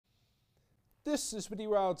This is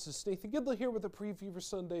meteorologist Nathan Gidley here with a preview for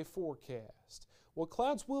Sunday forecast. Well,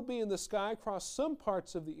 clouds will be in the sky across some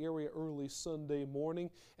parts of the area early Sunday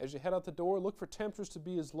morning. As you head out the door, look for temperatures to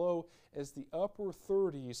be as low as the upper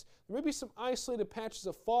 30s. There may be some isolated patches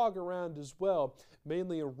of fog around as well,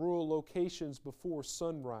 mainly in rural locations before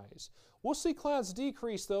sunrise. We'll see clouds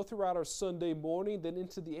decrease though throughout our Sunday morning, then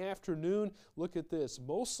into the afternoon. Look at this.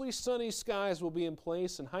 Mostly sunny skies will be in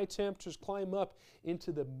place and high temperatures climb up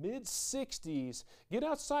into the mid-60s. Get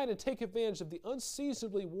outside and take advantage of the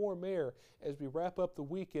unseasonably warm air as we wrap up the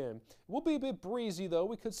weekend. It will be a bit breezy though.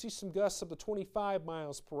 We could see some gusts up to 25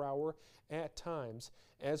 miles per hour at times.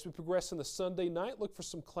 As we progress in the Sunday night, look for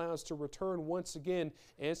some clouds to return once again,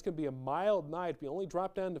 and it's going to be a mild night. We only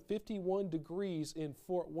drop down to 51 degrees in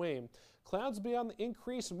Fort Wayne. Clouds will be on the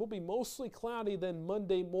increase and will be mostly cloudy then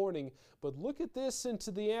Monday morning. But look at this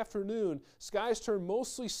into the afternoon. Skies turn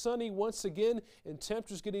mostly sunny once again, and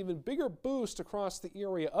temperatures get an even bigger boost across the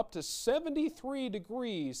area, up to 73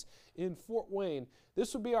 degrees in Fort Wayne.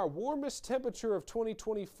 This will be our warmest temperature of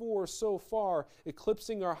 2024 so far,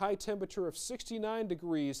 eclipsing our high temperature of 69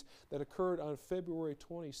 degrees that occurred on February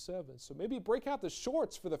 27th. So maybe break out the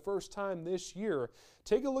shorts for the first time this year.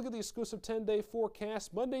 Take a look at the exclusive 10-day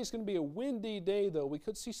forecast. Monday is going to be a windy day though. We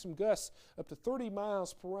could see some gusts up to 30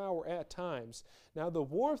 miles per hour at times. Now the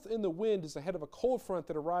warmth in the wind is ahead of a cold front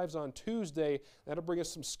that arrives on Tuesday. That'll bring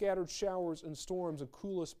us some scattered showers and storms and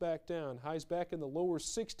cool us back down. Highs back in the lower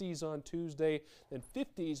 60s on Tuesday, then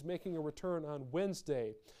 50s making a return on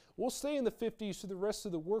Wednesday. We'll stay in the 50s through the rest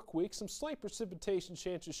of the work week. Some slight precipitation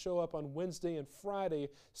chances show up on Wednesday and Friday.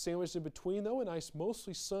 Sandwiched in between though, a nice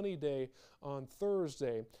mostly sunny day on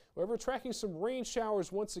Thursday. However, tracking some rain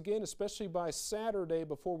showers once again, especially by Saturday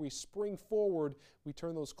before we spring forward. We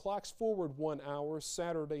turn those clocks forward 1 hour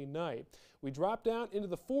Saturday night. We drop down into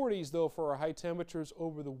the 40s though for our high temperatures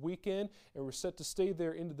over the weekend, and we're set to stay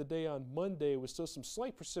there into the day on Monday with still some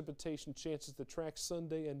slight precipitation chances to track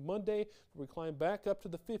Sunday and Monday. We climb back up to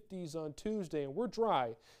the 50s on Tuesday, and we're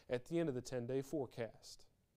dry at the end of the 10-day forecast.